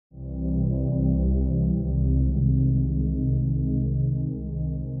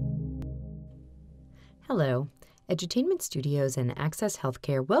Hello. Edutainment Studios and Access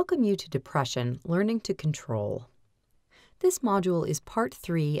Healthcare welcome you to Depression, Learning to Control. This module is part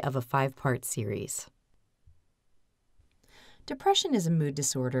 3 of a 5-part series. Depression is a mood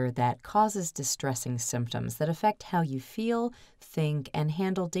disorder that causes distressing symptoms that affect how you feel, think, and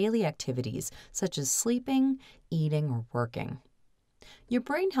handle daily activities such as sleeping, eating, or working. Your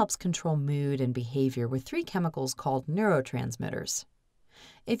brain helps control mood and behavior with 3 chemicals called neurotransmitters.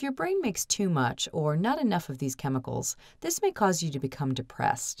 If your brain makes too much or not enough of these chemicals, this may cause you to become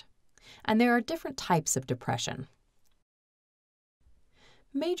depressed. And there are different types of depression.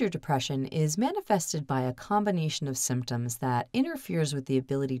 Major depression is manifested by a combination of symptoms that interferes with the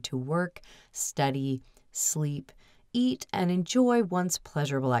ability to work, study, sleep, eat, and enjoy one's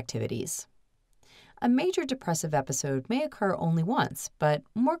pleasurable activities. A major depressive episode may occur only once, but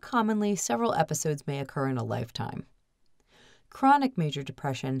more commonly, several episodes may occur in a lifetime. Chronic major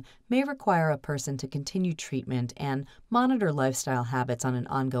depression may require a person to continue treatment and monitor lifestyle habits on an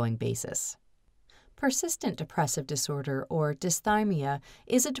ongoing basis. Persistent depressive disorder, or dysthymia,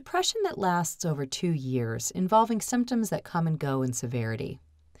 is a depression that lasts over 2 years, involving symptoms that come and go in severity.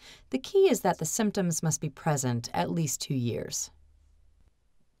 The key is that the symptoms must be present at least 2 years.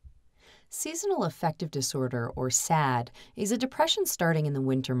 Seasonal affective disorder, or SAD, is a depression starting in the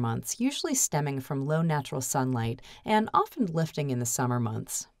winter months, usually stemming from low natural sunlight and often lifting in the summer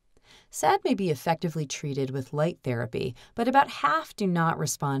months. SAD may be effectively treated with light therapy, but about half do not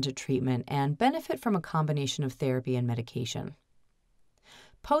respond to treatment and benefit from a combination of therapy and medication.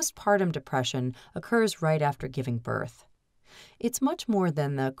 Postpartum depression occurs right after giving birth. It's much more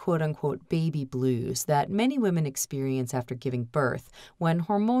than the quote-unquote baby blues that many women experience after giving birth, when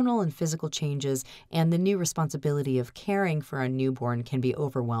hormonal and physical changes and the new responsibility of caring for a newborn can be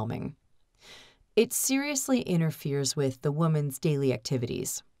overwhelming. It seriously interferes with the woman's daily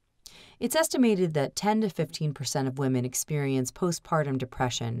activities. It's estimated that 10 to 15% of women experience postpartum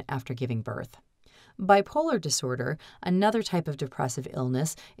depression after giving birth. Bipolar disorder, another type of depressive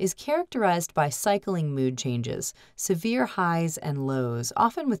illness, is characterized by cycling mood changes, severe highs and lows,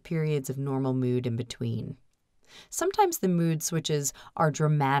 often with periods of normal mood in between. Sometimes the mood switches are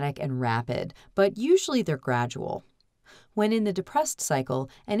dramatic and rapid, but usually they're gradual. When in the depressed cycle,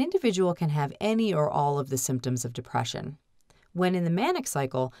 an individual can have any or all of the symptoms of depression. When in the manic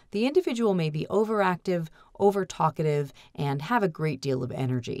cycle, the individual may be overactive, overtalkative, and have a great deal of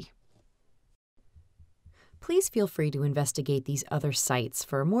energy. Please feel free to investigate these other sites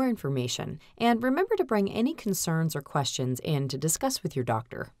for more information, and remember to bring any concerns or questions in to discuss with your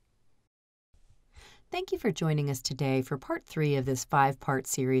doctor. Thank you for joining us today for part 3 of this 5-part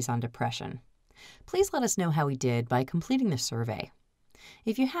series on depression. Please let us know how we did by completing the survey.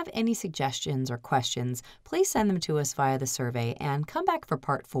 If you have any suggestions or questions, please send them to us via the survey and come back for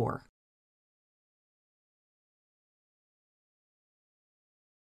part 4.